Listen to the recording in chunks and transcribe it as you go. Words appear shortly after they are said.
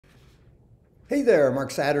Hey there,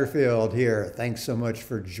 Mark Satterfield here. Thanks so much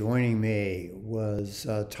for joining me. Was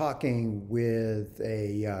talking with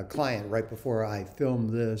a client right before I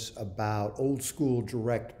filmed this about old school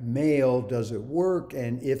direct mail. Does it work?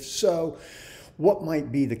 And if so, what might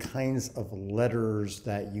be the kinds of letters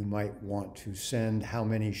that you might want to send? How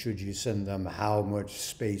many should you send them? How much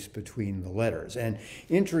space between the letters? And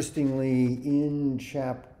interestingly, in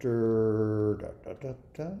chapter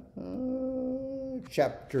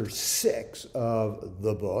 6 of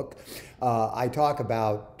the book, I talk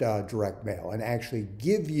about direct mail and actually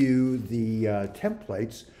give you the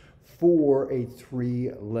templates for a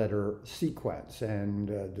three-letter sequence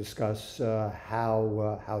and discuss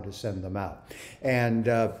how to send them out. And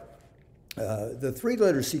the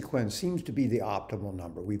three-letter sequence seems to be the optimal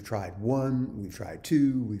number. We've tried 1, we've tried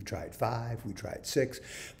 2, we've tried 5, we tried 6,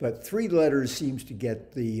 but 3 letters seems to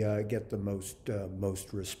get the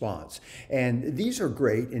most response. And these are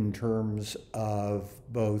great in terms of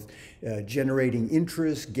both generating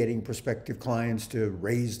interest, getting prospective clients to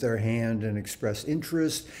raise their hand and express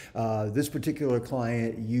interest. This particular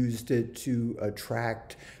client used it to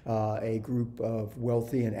attract a group of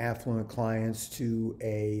wealthy and affluent clients to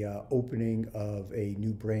a opening of a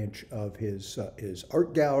new branch of his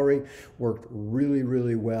art gallery. Worked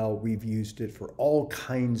really well. We've used it for all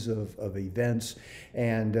kinds of events.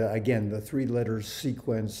 And again, the 3-letter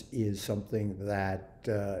sequence is something that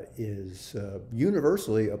is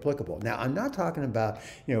universally applicable. Now, I'm not talking about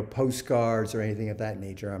postcards or anything of that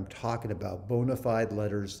nature. I'm talking about bona fide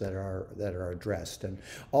letters that are addressed, and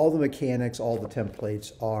all the mechanics, all the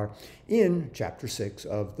templates are in chapter 6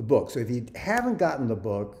 of the book. So if you haven't gotten the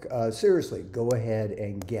book, seriously, go ahead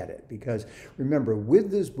and get it, because remember, with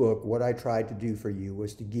this book, what I tried to do for you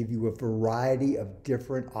was to give you a variety of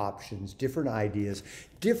different options, different ideas,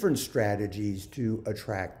 different strategies to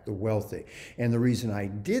attract the wealthy. And the reason I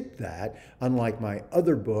did that, unlike my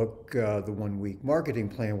other book, the 1-week marketing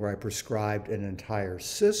plan, where I prescribed an entire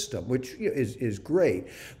system, which is great,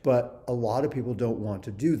 but a lot of people don't want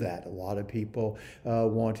to do that. A lot of people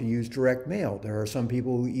want to use direct mail. There are some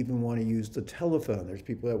people who even want to use the telephone. There's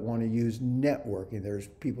people that want to use networking. There's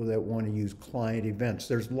people that want to use client events.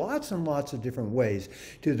 There's lots and lots of different ways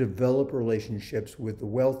to develop relationships with the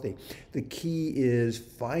wealthy. The key is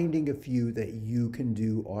finding a few that you can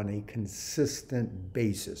do on a consistent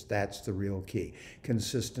basis. That's the real key,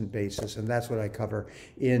 consistent basis. And that's what I cover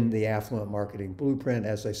in the Affluent Marketing Blueprint.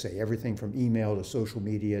 As I say, everything from email to social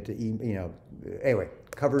media to, anyway,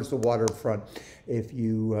 covers the waterfront. If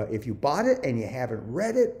you bought it and you haven't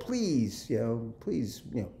read it, please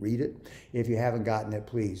read it. If you haven't gotten it,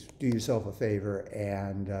 please do yourself a favor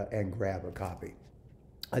and grab a copy.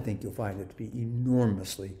 I think you'll find it to be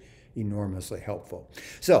enormously helpful.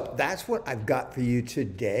 So that's what I've got for you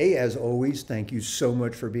today. As always, thank you so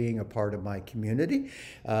much for being a part of my community.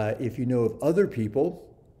 If you know of other people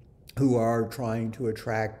who are trying to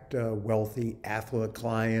attract wealthy, affluent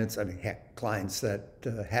clients, I mean, heck, clients that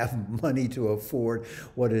have money to afford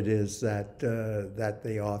what it is that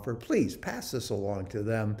they offer, please pass this along to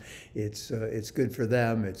them. It's good for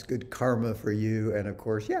them. It's good karma for you. And of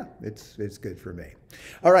course, yeah, it's good for me.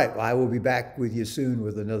 All right, well, I will be back with you soon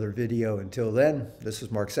with another video. Until then, this is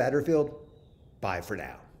Mark Satterfield. Bye for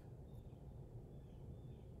now.